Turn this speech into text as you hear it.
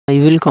I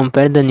will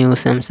compare the new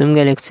Samsung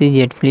Galaxy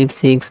Z Flip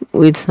 6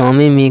 with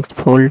Xiaomi Mix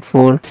Fold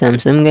 4.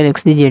 Samsung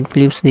Galaxy Z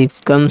Flip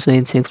 6 comes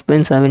with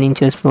 6.7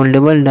 inches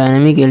foldable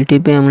dynamic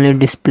LTP AMOLED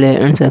display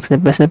and success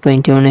ratio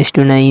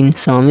 21:9.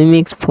 Xiaomi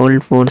Mix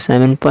Fold 4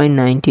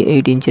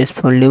 7.98 inches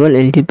foldable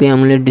LTP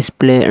AMOLED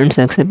display and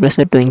success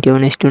ratio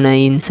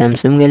 21:9.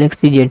 Samsung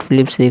Galaxy Z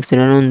Flip 6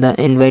 run on the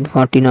Android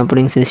 14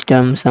 operating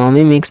system.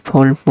 Xiaomi Mix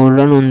Fold 4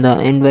 run on the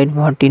Android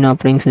 14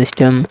 operating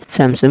system.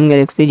 Samsung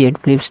Galaxy Z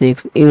Flip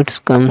 6 it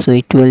comes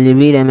with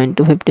 12GB RAM and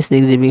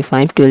 256GB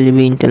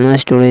 512GB internal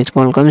storage.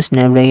 Qualcomm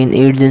Snapdragon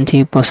 8 Gen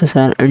 3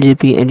 processor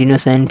 8GB Adreno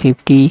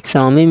 750.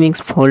 Xiaomi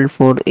Mix Fold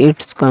 4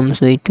 it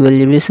comes with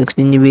 12GB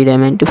 16GB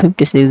RAM and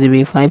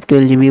 256GB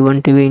 512GB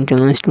 1TB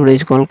internal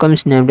storage. Qualcomm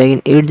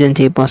Snapdragon 8 Gen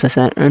 3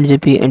 processor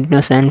 8GB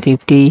Adreno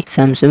 750.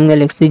 Samsung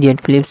Galaxy Z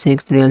Flip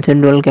 6 real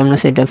set dual camera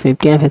setup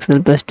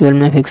 50MP plus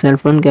 12MP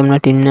front camera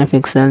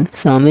 10MP.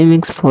 Xiaomi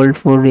Mix Fold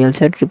 4 real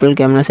set triple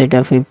camera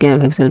setup 50MP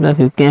plus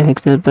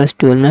 50MP plus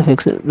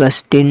 12MP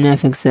plus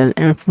 10MP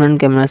and front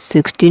camera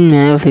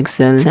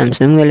 16MP.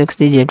 Samsung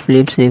Galaxy Z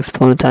Flip 6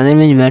 4000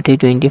 mAh battery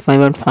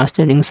 25W fast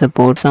charging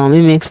support.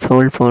 Xiaomi Mix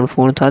Fold 4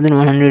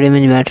 4100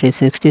 mAh battery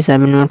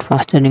 67W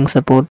fast charging support.